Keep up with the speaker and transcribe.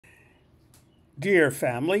Dear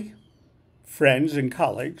family, friends, and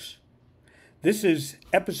colleagues, this is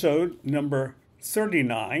episode number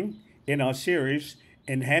 39 in our series,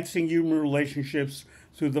 Enhancing Human Relationships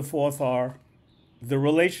Through the Fourth R, the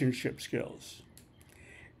Relationship Skills.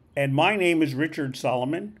 And my name is Richard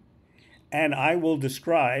Solomon, and I will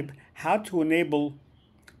describe how to enable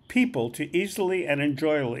people to easily and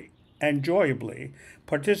enjoyably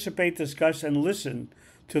participate, discuss, and listen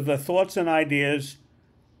to the thoughts and ideas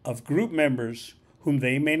of group members whom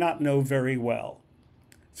they may not know very well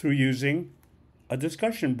through using a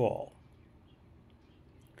discussion ball.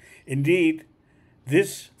 Indeed,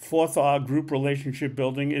 this fourth R group relationship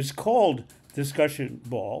building is called discussion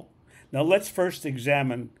ball. Now let's first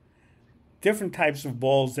examine different types of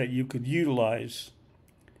balls that you could utilize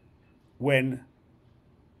when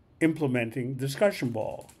implementing discussion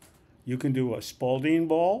ball. You can do a Spalding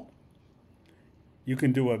ball. You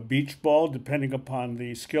can do a beach ball, depending upon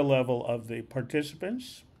the skill level of the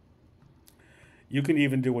participants. You can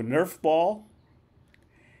even do a Nerf ball,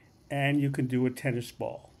 and you can do a tennis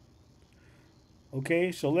ball.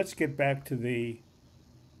 Okay, so let's get back to the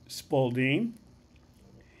Spalding,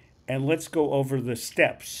 and let's go over the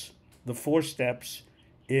steps, the 4 steps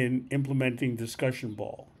in implementing discussion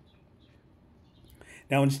ball.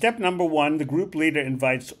 Now, in step number 1, the group leader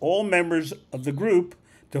invites all members of the group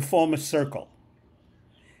to form a circle.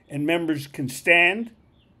 And members can stand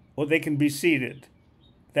or they can be seated.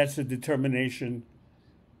 That's a determination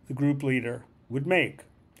the group leader would make.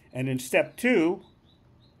 And in step 2,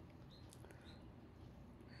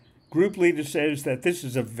 group leader says that this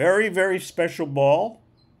is a very, very special ball.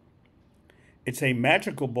 It's a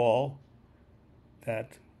magical ball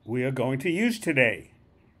that we are going to use today.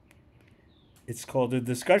 It's called a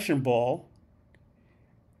discussion ball,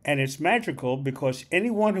 and it's magical because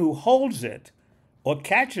anyone who holds it or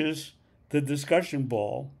catches the discussion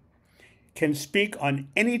ball can speak on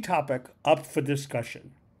any topic up for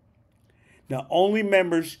discussion. Now, only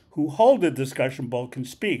members who hold the discussion ball can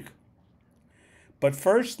speak. But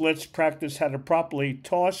first, let's practice how to properly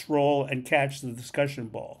toss, roll, and catch the discussion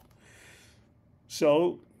ball.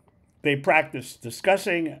 So they practice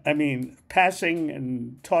passing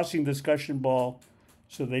and tossing discussion ball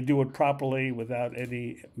so they do it properly without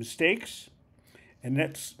any mistakes. And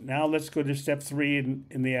now let's go to step 3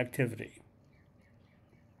 in the activity.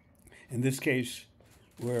 In this case,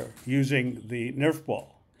 we're using the Nerf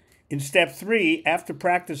ball. In step 3, after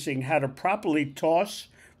practicing how to properly toss,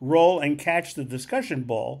 roll, and catch the discussion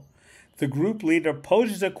ball, the group leader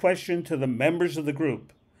poses a question to the members of the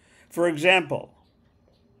group. For example,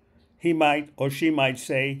 he might or she might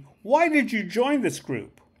say, "Why did you join this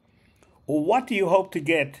group?" Or "What do you hope to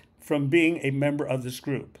get from being a member of this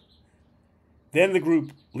group?" Then the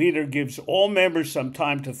group leader gives all members some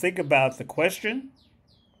time to think about the question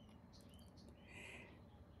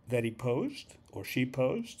that he posed or she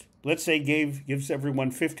posed. Let's say gives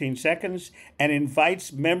everyone 15 seconds and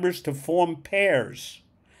invites members to form pairs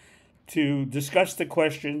to discuss the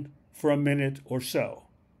question for a minute or so.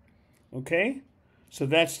 Okay? So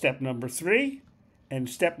that's step number 3. And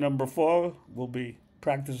step number 4, we'll be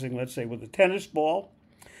practicing, let's say, with a tennis ball.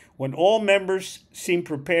 When all members seem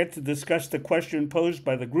prepared to discuss the question posed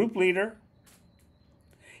by the group leader,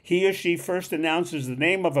 he or she first announces the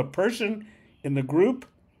name of a person in the group,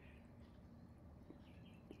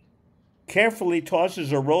 carefully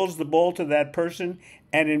tosses or rolls the ball to that person,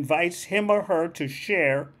 and invites him or her to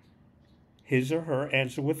share his or her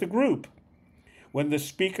answer with the group. When the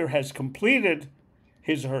speaker has completed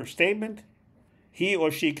his or her statement, he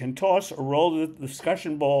or she can toss or roll the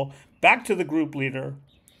discussion ball back to the group leader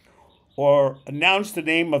or announce the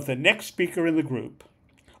name of the next speaker in the group.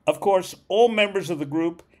 Of course, all members of the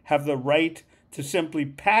group have the right to simply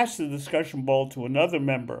pass the discussion ball to another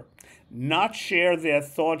member, not share their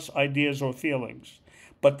thoughts, ideas, or feelings.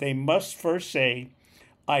 But they must first say,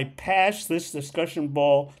 "I pass this discussion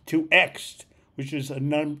ball to X," which is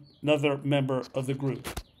another member of the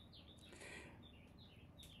group.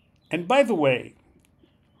 And by the way,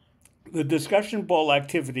 the discussion ball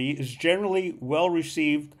activity is generally well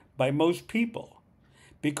received by most people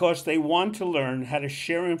because they want to learn how to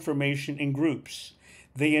share information in groups.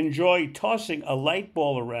 They enjoy tossing a light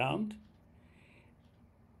ball around,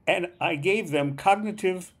 and I gave them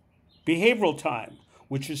cognitive behavioral time,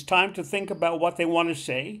 which is time to think about what they want to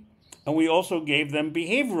say, and we also gave them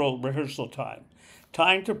behavioral rehearsal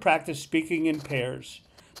time to practice speaking in pairs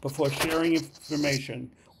before sharing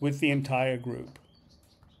information with the entire group.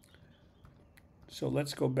 So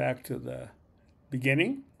let's go back to the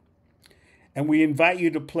beginning. And we invite you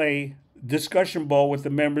to play discussion ball with the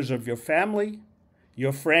members of your family,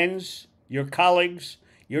 your friends, your colleagues,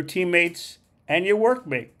 your teammates, and your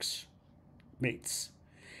workmates.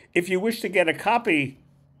 If you wish to get a copy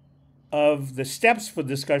of the steps for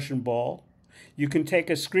discussion ball, you can take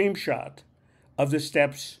a screenshot of the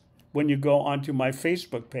steps when you go onto my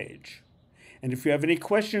Facebook page. And if you have any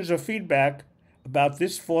questions or feedback about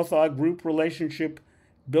this fourth R group relationship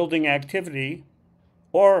building activity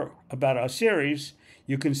or about our series,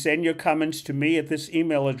 you can send your comments to me at this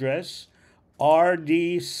email address,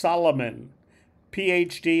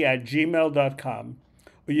 rdsolomon.phd@gmail.com,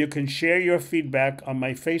 or you can share your feedback on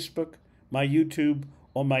my Facebook, my YouTube,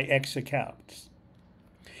 or my X accounts.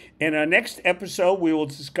 In our next episode, we will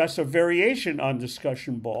discuss a variation on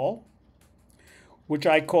discussion ball, which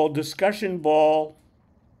I call discussion ball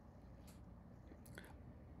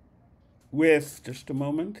with, just a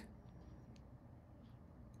moment,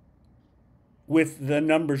 with the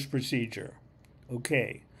numbers procedure.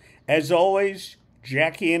 Okay. As always,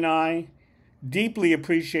 Jackie and I deeply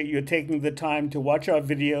appreciate you taking the time to watch our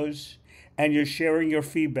videos and you're sharing your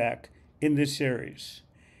feedback in this series,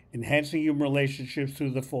 Enhancing Human Relationships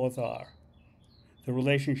Through the Fourth R, the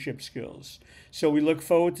relationship skills. So we look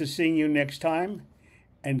forward to seeing you next time,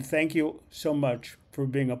 and thank you so much for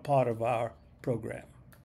being a part of our program.